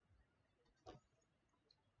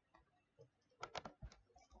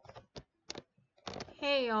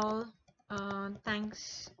Hey y'all,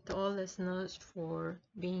 thanks to all listeners for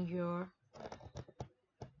being here.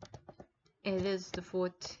 It is the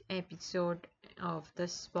fourth episode of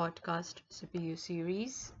this podcast CPU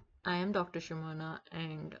series. I am Dr. Sumana,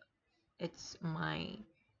 and it's my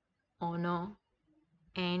honor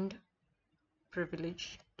and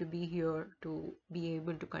privilege to be here to be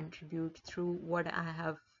able to contribute through what I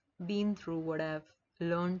have been through, what I've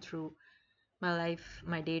learned through my life,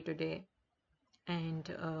 my day to day,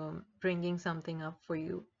 and bringing something up for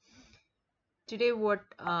you. Today, what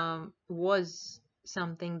was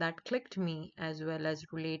something that clicked me as well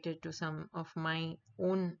as related to some of my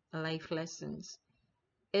own life lessons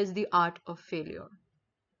is the art of failure.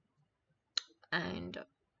 And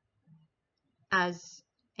as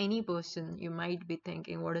any person, you might be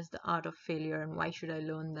thinking, what is the art of failure and why should I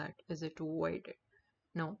learn that? Is it to avoid it?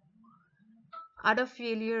 No. Art of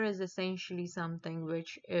failure is essentially something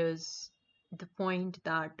which is the point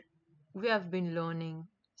that we have been learning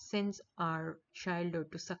since our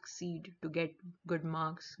childhood to succeed, to get good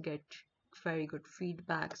marks, get very good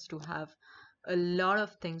feedbacks, to have a lot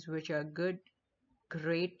of things which are good,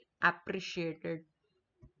 great, appreciated,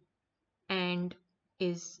 and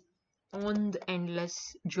is on the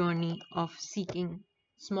endless journey of seeking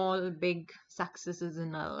small, big successes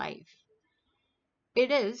in our life.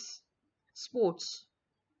 It is sports,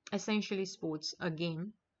 essentially sports, a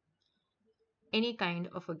game, any kind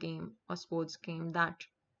of a game or sports game that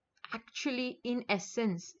actually, in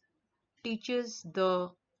essence, teaches the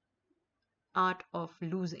art of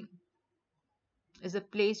losing, is a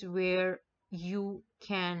place where you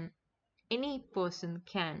can, any person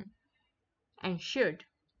can and should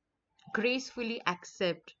gracefully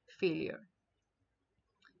accept failure.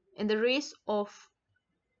 In the race of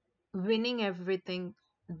winning everything,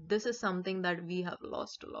 this is something that we have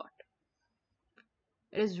lost a lot.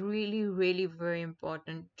 It is really, really very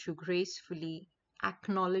important to gracefully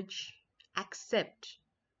acknowledge, accept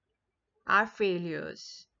our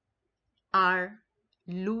failures, our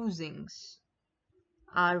losings,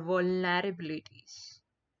 our vulnerabilities,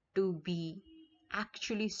 to be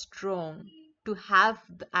actually strong, to have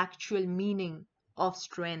the actual meaning of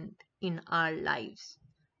strength in our lives.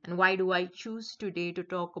 And why do I choose today to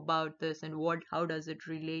talk about this and how does it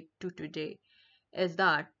relate to today? Is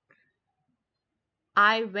that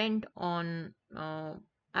I went on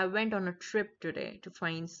I went on a trip today to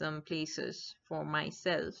find some places for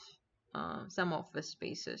myself, some office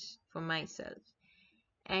spaces for myself.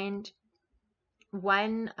 And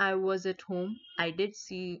when I was at home, I did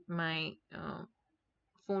see my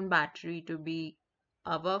phone battery to be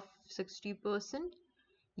above 60%.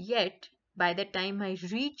 Yet, by the time I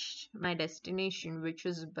reached my destination, which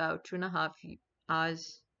was about 2.5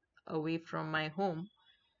 hours away from my home,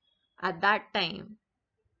 at that time,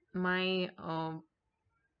 my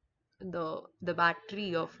the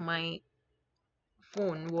battery of my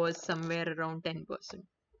phone was somewhere around 10%.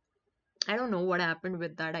 I don't know what happened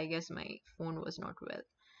with that. I guess my phone was not well.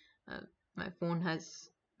 Uh, my phone has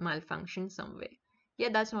malfunctioned somewhere. Yeah,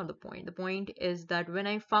 that's not the point. The point is that when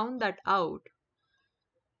I found that out,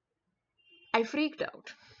 I freaked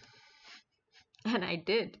out. And I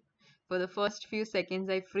did. For the first few seconds,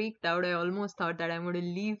 I freaked out. I almost thought that I'm going to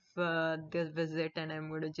leave this visit and I'm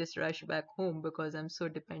going to just rush back home because I'm so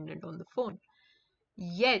dependent on the phone.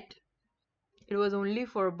 Yet, it was only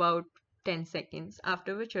for about 10 seconds,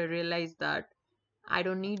 after which I realized that I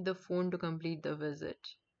don't need the phone to complete the visit.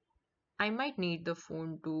 I might need the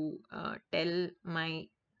phone to tell my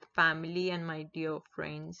family and my dear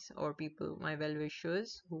friends or people, my well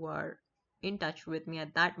wishers who are in touch with me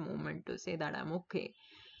at that moment, to say that I'm okay.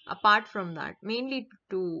 Apart from that, mainly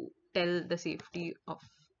to tell the safety of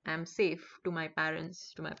I'm safe to my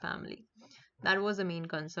parents, to my family. That was the main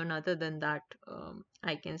concern. Other than that,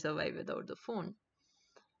 I can survive without the phone.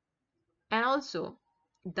 And also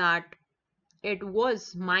that it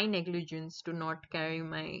was my negligence to not carry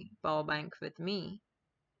my power bank with me.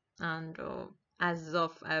 And as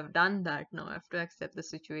of I've done that, now I have to accept the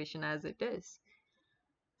situation as it is.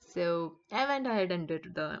 So I went ahead and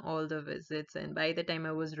did all the visits, and by the time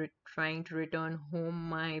I was trying to return home,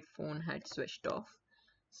 my phone had switched off.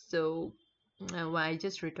 So I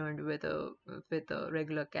just returned with a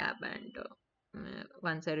regular cab, and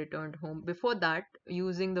once I returned home, before that,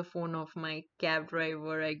 using the phone of my cab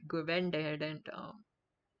driver, went ahead and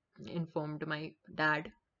informed my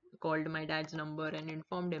dad, called my dad's number, and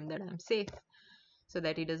informed him that I'm safe, so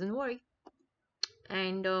that he doesn't worry.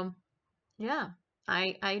 And yeah,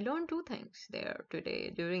 I learned two things there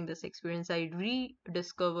today during this experience. I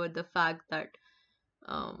rediscovered the fact that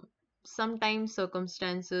um, sometimes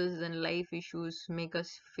circumstances and life issues make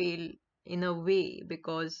us fail in a way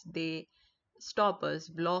because they stop us,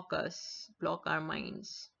 block our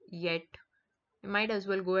minds. Yet we might as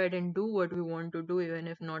well go ahead and do what we want to do, even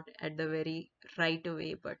if not at the very right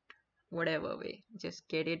way, but whatever way, just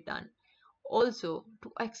get it done. Also,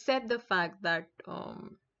 to accept the fact that,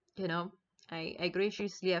 you know, I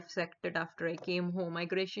graciously accepted after I came home, I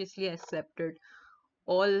graciously accepted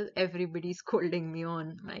all everybody scolding me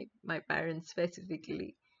on, my parents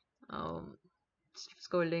specifically. Um,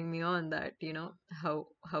 Scolding me on that,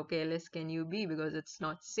 how careless can you be because it's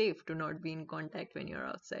not safe to not be in contact when you're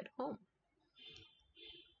outside home.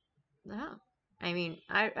 Yeah. I mean,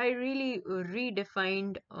 I really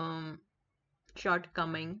redefined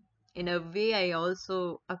shortcoming. In a way, I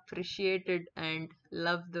also appreciated and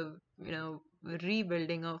loved the,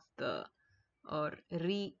 rebuilding of the, or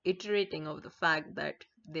reiterating of the fact that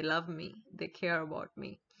they love me, they care about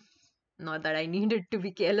me. Not that I needed to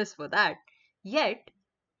be careless for that. Yet,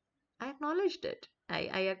 I acknowledged it.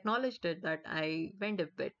 I acknowledged it that I went a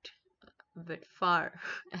bit far,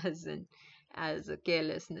 as a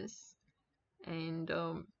carelessness. And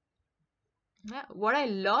yeah, what I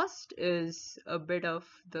lost is a bit of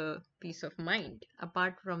the peace of mind.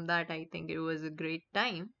 Apart from that, I think it was a great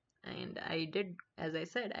time. And I did, as I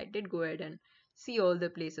said, I did go ahead and see all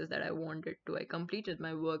the places that I wanted to. I completed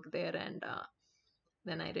my work there, and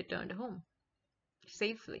then I returned home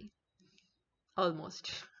safely,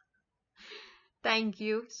 almost. Thank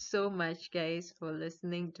you so much, guys, for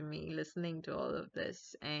listening to me, listening to all of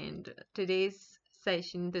this. And today's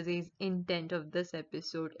intent of this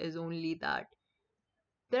episode is only that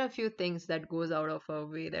there are few things that goes out of our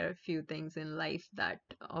way. There are few things in life that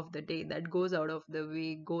of the day that goes out of the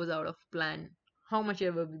way, goes out of plan. How much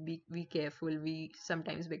ever we be careful, we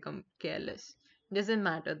sometimes become careless. Doesn't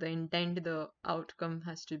matter the intent, the outcome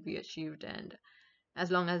has to be achieved, and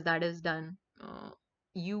as long as that is done,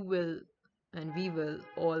 you will and we will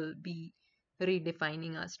all be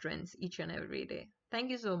redefining our strengths each and every day.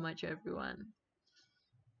 Thank you so much, everyone.